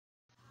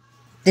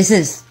This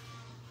is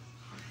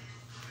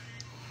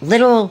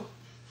Little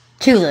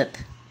Tulip.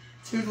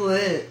 Too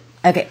lit.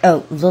 Okay,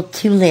 oh, Little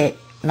Too Lit,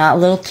 not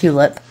Little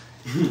Tulip.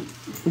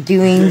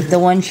 Doing the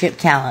one chip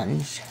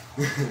challenge.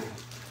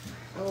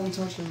 I won't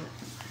touch it.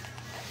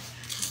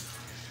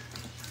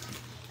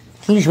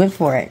 He just went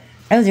for it.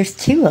 Oh, there's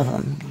 2 of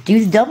them. Do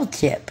the double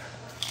chip.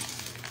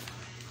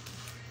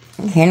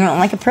 You're handling it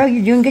like a pro.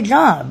 You're doing a good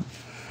job.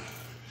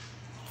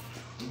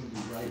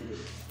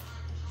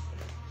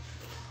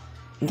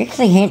 You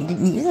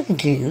look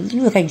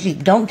like you.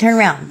 Don't turn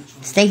around.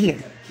 Stay here.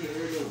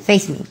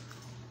 Face me.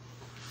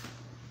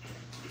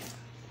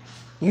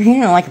 You're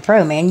handling it like a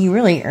pro, man. You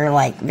really are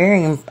like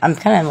very. I'm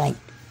kind of like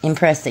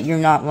impressed that you're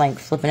not like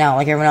flipping out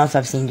like everyone else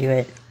I've seen do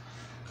it.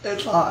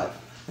 It's hot.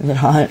 Is it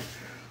hot?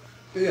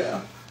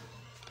 Yeah.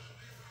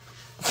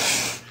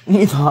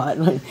 It's hot.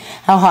 Like,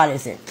 how hot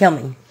is it? Tell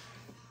me.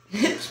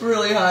 It's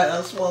really hot.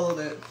 I swallowed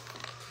it.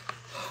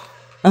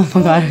 Oh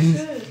my god.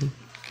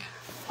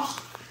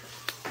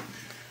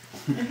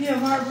 If you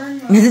have heartburn,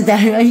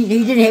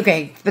 He didn't.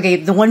 Okay.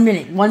 The 1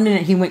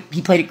 minute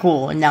he played it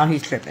cool, and now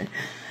he's tripping.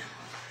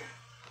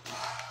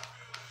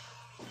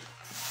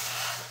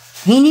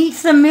 He needs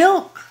some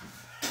milk.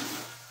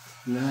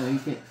 No, you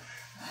can't.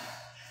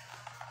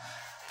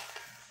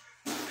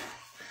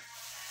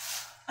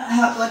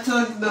 My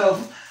tongue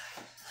numb.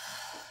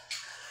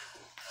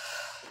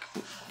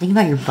 Think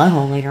about your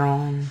butthole later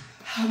on.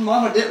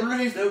 Mama didn't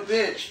raise no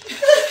bitch.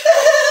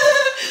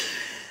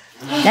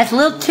 That's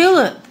Little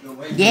Tulip.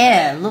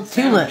 Yeah, Little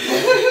Tulip.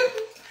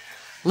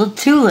 Little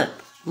Tulip.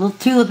 Little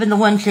Tulip in the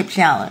one chip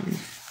challenge.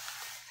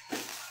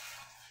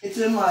 It's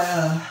in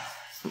my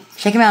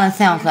Check him out on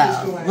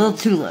SoundCloud. Little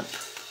Tulip.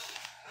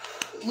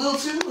 Little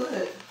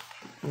Tulip.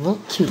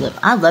 Little Tulip.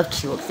 I love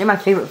tulips. They're my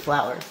favorite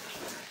flower.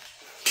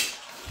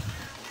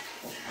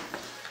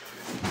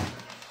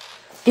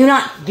 Do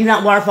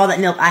not waterfall that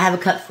milk. I have a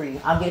cup for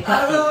you. I'll get a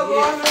cup for you. I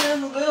don't have water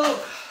in the milk.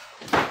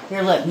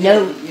 Here, look.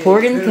 No, pour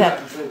it in the cup.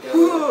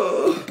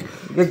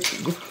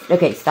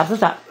 Okay, stop. Put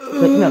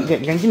the milk.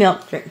 Drink the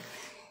milk. Drink.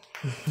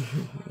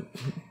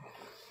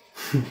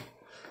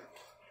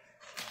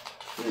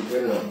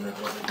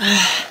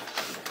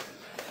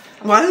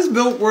 Why does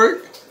milk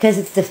work? Because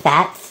it's the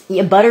fats.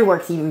 Yeah, butter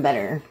works even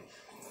better.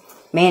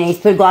 Mayonnaise.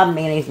 Put a glob of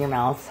mayonnaise in your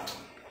mouth.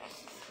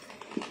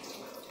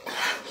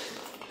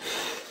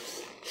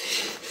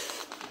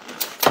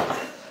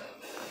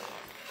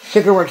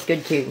 Sugar works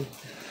good too.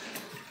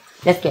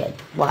 That's good.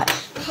 Watch.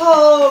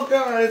 Oh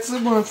god, it's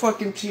in my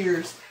fucking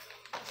tears.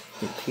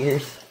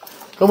 Tears.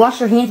 Go wash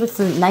your hands with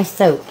some nice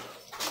soap.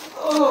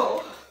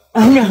 Oh.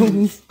 Oh no,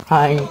 he's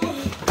fine.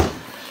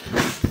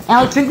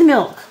 Alex, drink the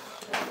milk.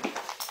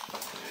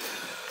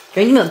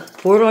 Drink the milk.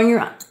 Pour it on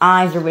your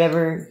eyes or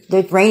whatever.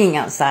 It's raining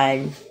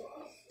outside.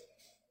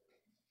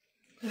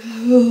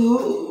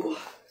 Oh.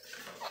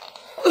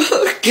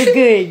 You're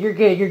good.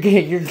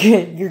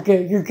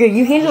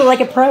 You handle it like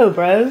a pro,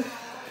 bro.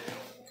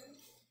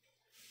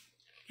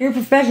 You're a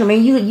professional,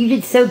 man. You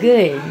did so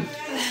good.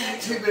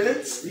 2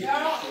 minutes?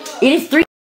 It is 3.